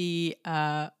into the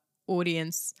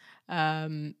audience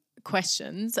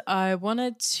questions, I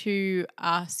wanted to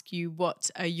ask you,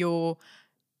 what are your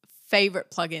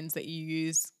favorite plugins that you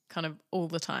use kind of all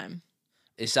the time?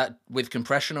 Is that with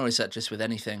compression or is that just with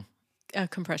anything?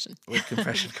 Compression. With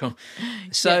compression, cool.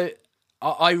 So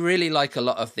I really like a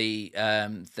lot of the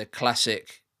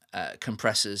classic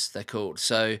compressors, they're called.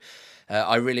 So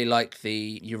I really like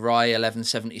the Uri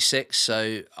 1176.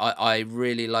 So I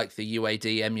really like the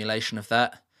UAD emulation of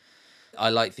that. I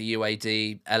like the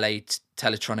UAD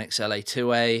Teletronics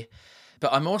LA2A.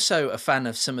 But I'm also a fan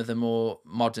of some of the more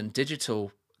modern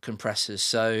digital compressors.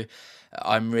 So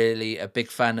I'm really a big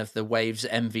fan of the Waves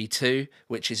MV2,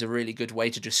 which is a really good way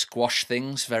to just squash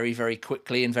things very, very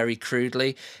quickly and very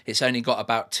crudely. It's only got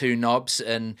about 2 knobs,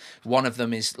 and one of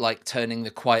them is like turning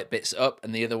the quiet bits up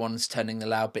and the other one's turning the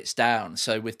loud bits down.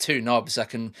 So with 2 knobs, I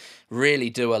can really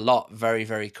do a lot very,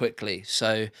 very quickly.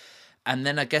 So, and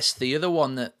then I guess the other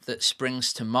one that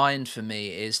springs to mind for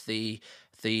me is the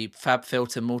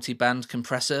FabFilter multiband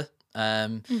compressor.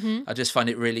 I just find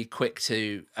it really quick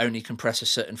to only compress a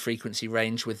certain frequency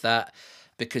range with that,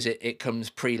 because it comes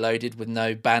preloaded with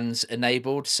no bands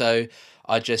enabled. So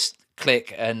I just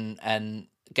click and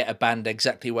get a band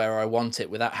exactly where I want it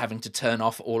without having to turn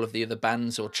off all of the other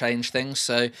bands or change things.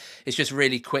 So it's just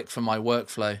really quick for my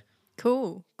workflow.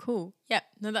 Cool. Yeah,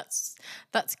 no, that's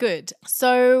good.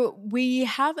 So we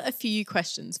have a few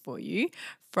questions for you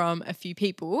from a few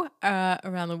people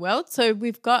around the world. So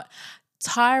we've got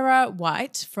Tyra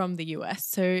White from the US.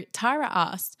 So Tyra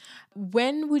asked,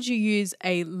 when would you use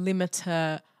a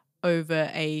limiter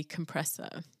over a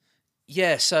compressor?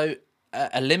 Yeah, so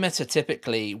a limiter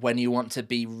typically when you want to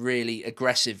be really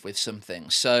aggressive with something.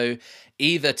 So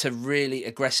either to really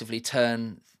aggressively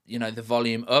turn, the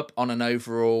volume up on an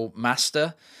overall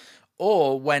master,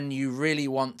 or when you really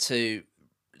want to,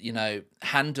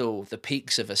 handle the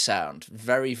peaks of a sound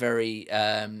very, very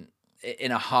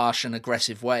in a harsh and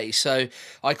aggressive way. So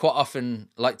I quite often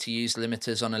like to use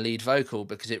limiters on a lead vocal,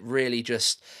 because it really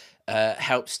just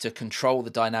helps to control the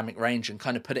dynamic range and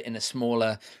kind of put it in a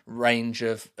smaller range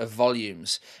of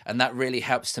volumes. And that really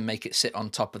helps to make it sit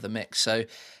on top of the mix. So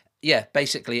yeah,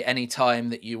 basically any time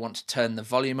that you want to turn the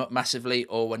volume up massively,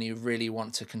 or when you really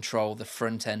want to control the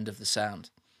front end of the sound.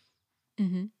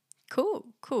 Mm-hmm.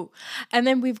 Cool. And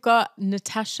then we've got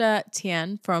Natasha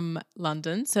Tian from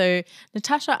London. So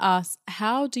Natasha asks,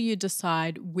 how do you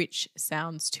decide which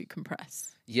sounds to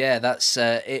compress? Yeah, that's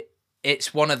it.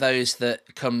 It's one of those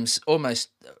that comes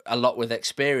almost a lot with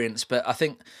experience, but I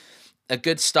think a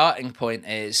good starting point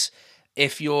is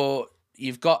if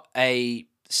you've got a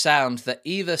sound that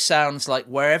either sounds like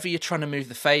wherever you're trying to move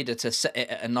the fader to set it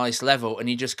at a nice level and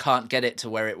you just can't get it to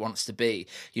where it wants to be.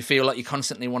 You feel like you're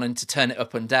constantly wanting to turn it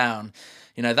up and down.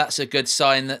 That's a good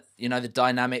sign that, the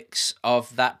dynamics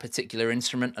of that particular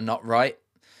instrument are not right.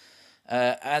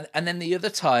 And then the other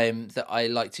time that I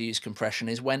like to use compression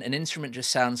is when an instrument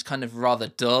just sounds kind of rather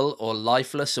dull or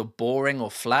lifeless or boring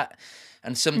or flat.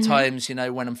 And sometimes,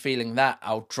 when I'm feeling that,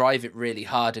 I'll drive it really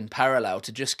hard in parallel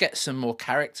to just get some more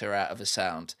character out of a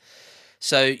sound.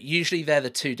 So usually they're the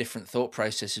two different thought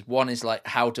processes. One is like,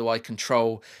 how do I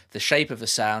control the shape of a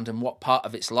sound and what part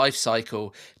of its life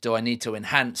cycle do I need to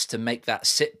enhance to make that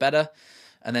sit better?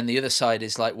 And then the other side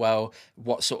is like, well,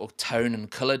 what sort of tone and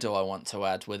colour do I want to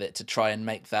add with it to try and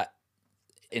make that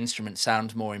instrument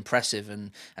sound more impressive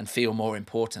and feel more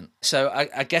important? So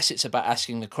I guess it's about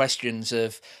asking the questions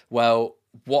of, well,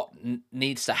 what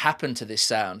needs to happen to this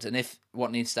sound. And if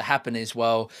what needs to happen is,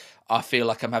 well, I feel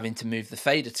like I'm having to move the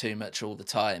fader too much all the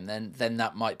time, then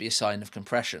that might be a sign of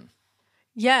compression.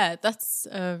 Yeah, that's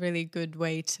a really good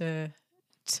way to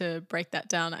break that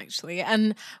down, actually.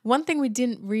 And one thing we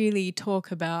didn't really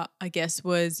talk about, I guess,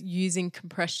 was using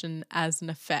compression as an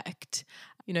effect.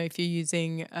 You know, if you're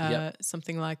using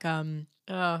something like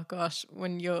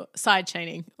when you're side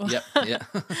chaining. You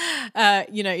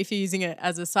know, if you're using it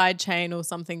as a side chain or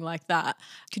something like that.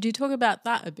 Could you talk about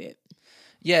that a bit?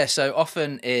 Yeah, so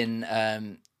often in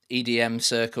EDM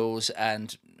circles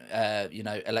and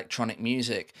electronic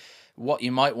music, what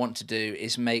you might want to do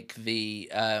is make the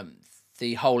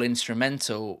whole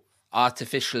instrumental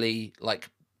artificially like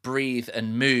breathe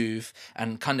and move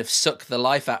and kind of suck the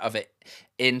life out of it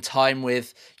in time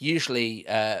with usually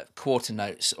quarter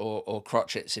notes or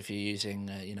crotchets if you're using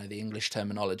the English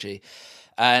terminology.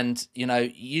 And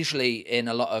usually in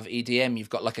a lot of EDM you've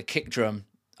got like a kick drum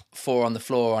 4 on the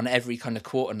floor on every kind of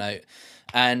quarter note,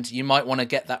 and you might want to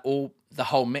get the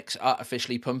whole mix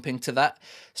artificially pumping to that.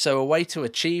 So a way to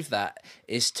achieve that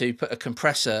is to put a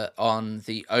compressor on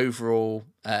the overall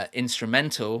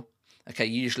instrumental. Okay,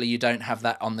 usually you don't have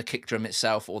that on the kick drum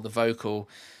itself or the vocal,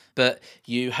 but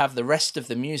you have the rest of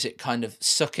the music kind of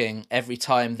sucking every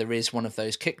time there is one of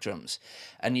those kick drums.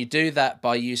 And you do that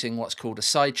by using what's called a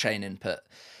sidechain input.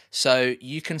 So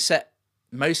you can set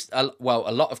a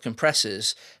lot of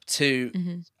compressors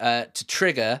to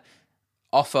trigger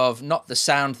off of not the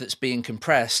sound that's being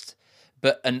compressed,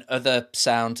 but another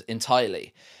sound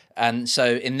entirely. And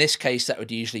so in this case, that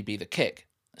would usually be the kick.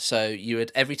 So you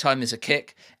would, every time there's a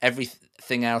kick,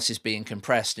 everything else is being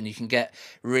compressed, and you can get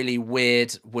really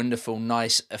weird, wonderful,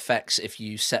 nice effects if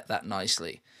you set that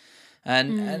nicely.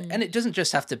 And it doesn't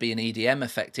just have to be an EDM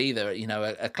effect either.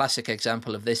 A classic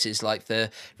example of this is like the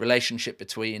relationship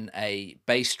between a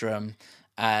bass drum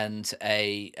and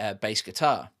a bass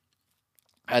guitar.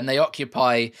 And they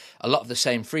occupy a lot of the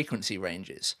same frequency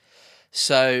ranges.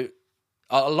 So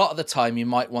a lot of the time you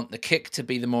might want the kick to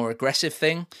be the more aggressive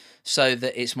thing so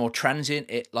that it's more transient.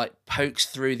 It like pokes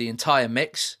through the entire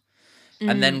mix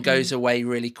and then goes away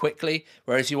really quickly.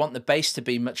 Whereas you want the bass to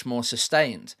be much more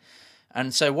sustained.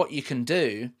 And so what you can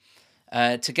do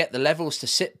to get the levels to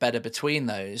sit better between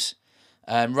those,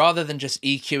 rather than just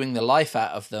EQing the life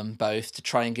out of them both to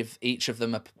try and give each of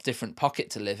them a different pocket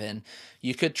to live in,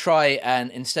 you could try and,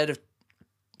 instead of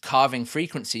carving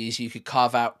frequencies, you could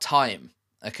carve out time,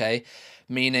 okay?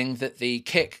 Meaning that the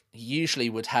kick usually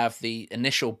would have the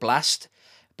initial blast,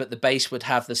 but the bass would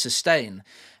have the sustain.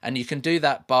 And you can do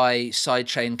that by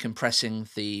sidechain compressing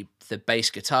the bass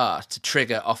guitar to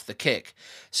trigger off the kick.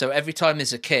 So every time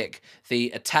there's a kick,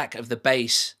 the attack of the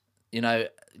bass,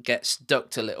 gets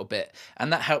ducked a little bit,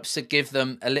 and that helps to give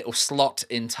them a little slot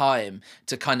in time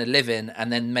to kind of live in,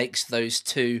 and then makes those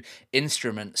two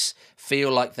instruments feel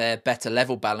like they're better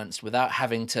level balanced without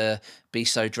having to be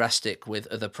so drastic with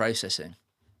other processing.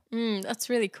 That's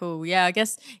really cool. Yeah, I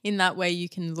guess in that way you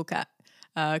can look at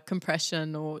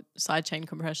compression or sidechain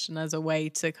compression as a way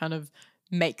to kind of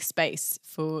make space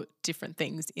for different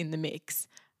things in the mix.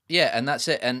 Yeah, and that's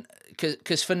it. And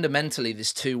because fundamentally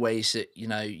there's two ways that,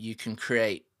 you can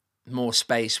create more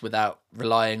space without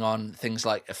relying on things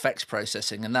like effects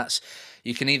processing. And that's,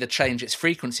 you can either change its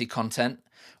frequency content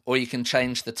or you can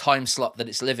change the time slot that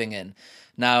it's living in.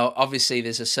 Now, obviously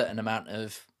there's a certain amount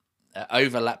of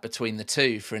overlap between the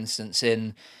two. For instance,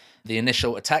 in the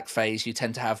initial attack phase, you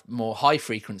tend to have more high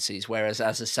frequencies, whereas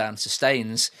as the sound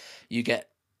sustains,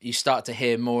 you start to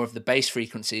hear more of the bass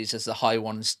frequencies as the high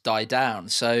ones die down.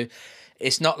 So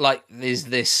it's not like there's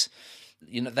this,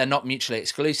 they're not mutually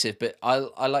exclusive, but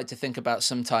I like to think about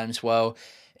sometimes, well,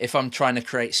 if I'm trying to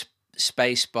create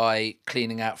space by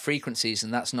cleaning out frequencies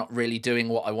and that's not really doing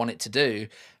what I want it to do,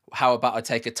 how about I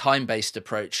take a time-based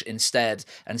approach instead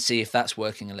and see if that's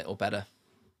working a little better?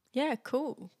 Yeah,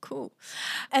 cool.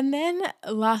 And then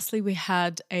lastly, we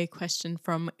had a question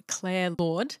from Claire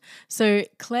Lord. So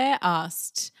Claire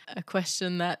asked a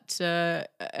question that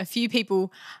a few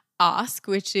people ask,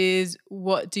 which is,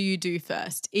 what do you do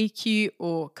first, EQ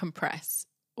or compress?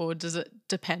 Or does it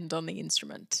depend on the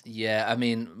instrument? Yeah, I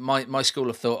mean, my school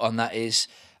of thought on that is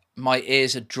my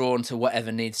ears are drawn to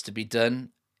whatever needs to be done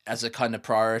as a kind of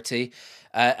priority.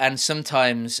 And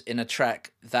sometimes in a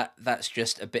track that's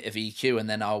just a bit of EQ and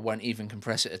then I won't even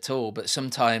compress it at all. But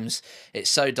sometimes it's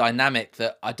so dynamic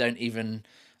that I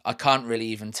can't really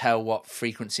even tell what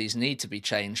frequencies need to be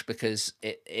changed because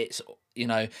it's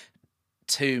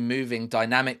too moving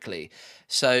dynamically.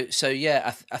 So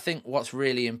yeah, I think what's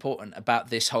really important about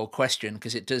this whole question,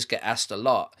 because it does get asked a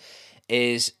lot,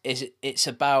 is it's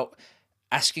about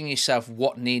asking yourself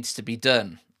what needs to be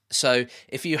done. So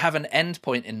if you have an end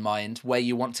point in mind where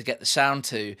you want to get the sound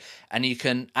to, and you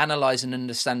can analyze and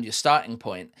understand your starting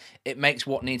point, it makes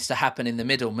what needs to happen in the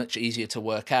middle much easier to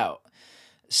work out.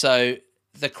 So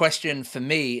the question for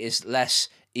me is less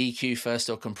EQ first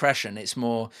or compression. It's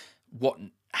more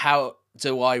how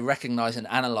do I recognize and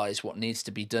analyze what needs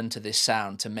to be done to this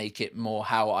sound to make it more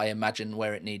how I imagine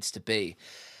where it needs to be.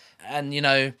 And,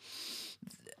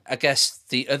 I guess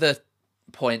the other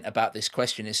point about this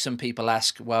question is some people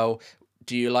ask, well,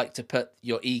 do you like to put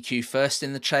your EQ first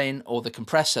in the chain or the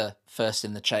compressor first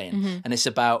in the chain? And it's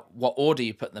about what order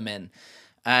you put them in.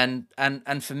 And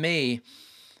for me,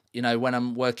 when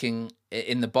I'm working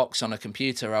in the box on a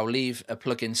computer, I'll leave a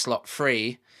plug-in slot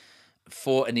free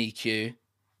for an EQ,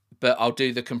 but I'll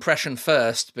do the compression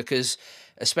first because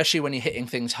especially when you're hitting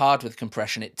things hard with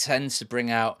compression, it tends to bring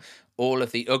out all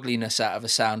of the ugliness out of a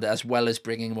sound as well as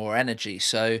bringing more energy.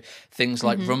 So things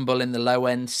like rumble in the low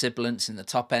end, sibilance in the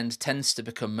top end tends to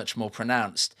become much more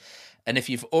pronounced. And if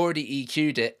you've already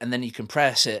EQ'd it and then you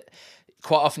compress it,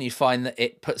 quite often you find that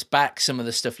it puts back some of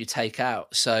the stuff you take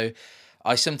out. So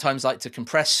I sometimes like to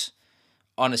compress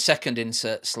on a second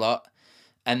insert slot,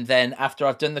 and then after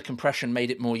I've done the compression,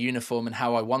 made it more uniform and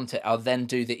how I want it, I'll then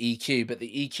do the EQ. But the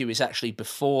EQ is actually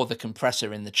before the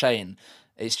compressor in the chain.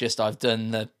 It's just I've done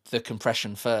the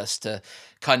compression first to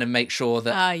kind of make sure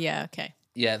that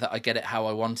that I get it how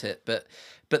I want it. But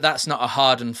that's not a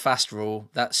hard and fast rule.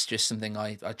 That's just something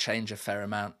I change a fair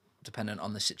amount dependent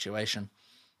on the situation.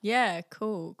 Yeah,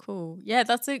 cool. Yeah,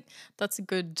 that's a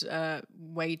good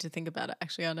way to think about it.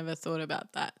 Actually, I never thought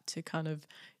about that, to kind of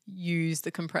use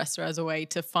the compressor as a way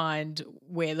to find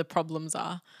where the problems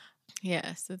are.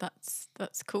 Yeah, so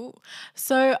that's cool.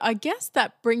 So I guess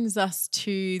that brings us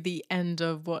to the end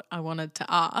of what I wanted to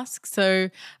ask. So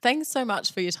thanks so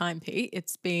much for your time, Pete.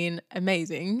 It's been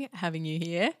amazing having you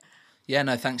here. Yeah,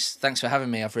 no, thanks for having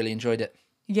me. I've really enjoyed it.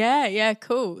 Yeah,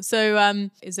 cool. So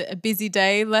is it a busy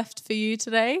day left for you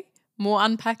today? More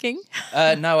unpacking?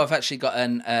 No, I've actually got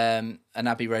an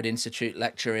Abbey Road Institute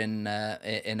lecture in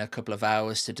a couple of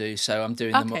hours to do. So I'm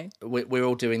doing them. We're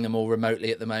all doing them all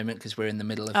remotely at the moment because we're in the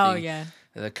middle of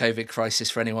the COVID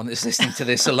crisis. For anyone that's listening to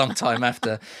this a long time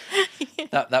after,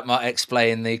 that might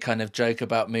explain the kind of joke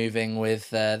about moving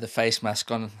with the face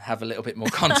mask on. Have a little bit more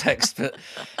context, but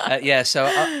so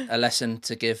a lesson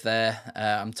to give there.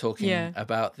 I'm talking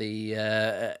about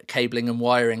the cabling and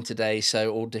wiring today.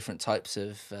 So all different types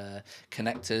of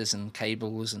connectors and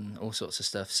cables and all sorts of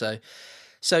stuff. So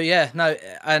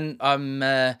and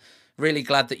I'm really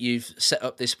glad that you've set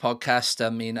up this podcast. I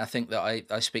mean, I think that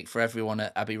I speak for everyone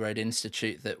at Abbey Road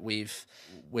Institute that we're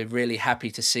really happy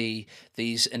to see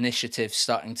these initiatives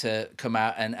starting to come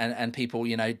out and people,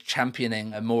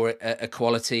 championing a more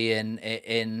equality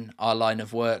in our line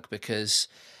of work, because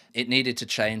it needed to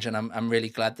change, and I'm really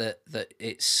glad that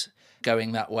it's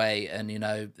going that way. And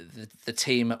the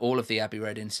team at all of the Abbey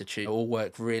Road Institute all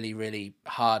work really, really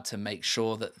hard to make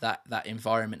sure that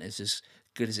environment is as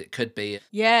good as it could be.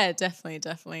 Yeah,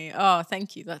 definitely. Oh,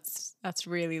 thank you. That's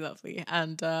really lovely,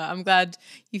 and I'm glad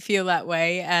you feel that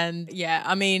way. And yeah,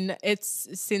 I mean, it's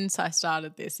since I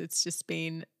started this, it's just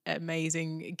been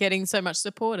amazing getting so much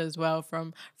support as well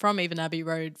from even Abbey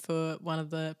Road for one of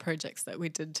the projects that we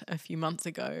did a few months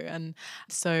ago. And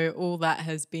so all that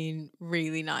has been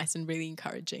really nice and really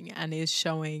encouraging, and is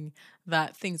showing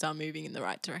that things are moving in the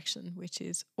right direction, which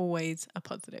is always a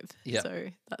positive. Yep. So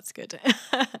that's good.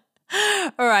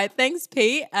 All right, thanks,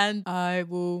 Pete, and I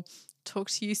will talk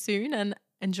to you soon, and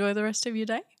enjoy the rest of your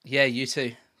day. Yeah, you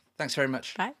too. Thanks very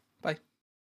much. Bye. Bye.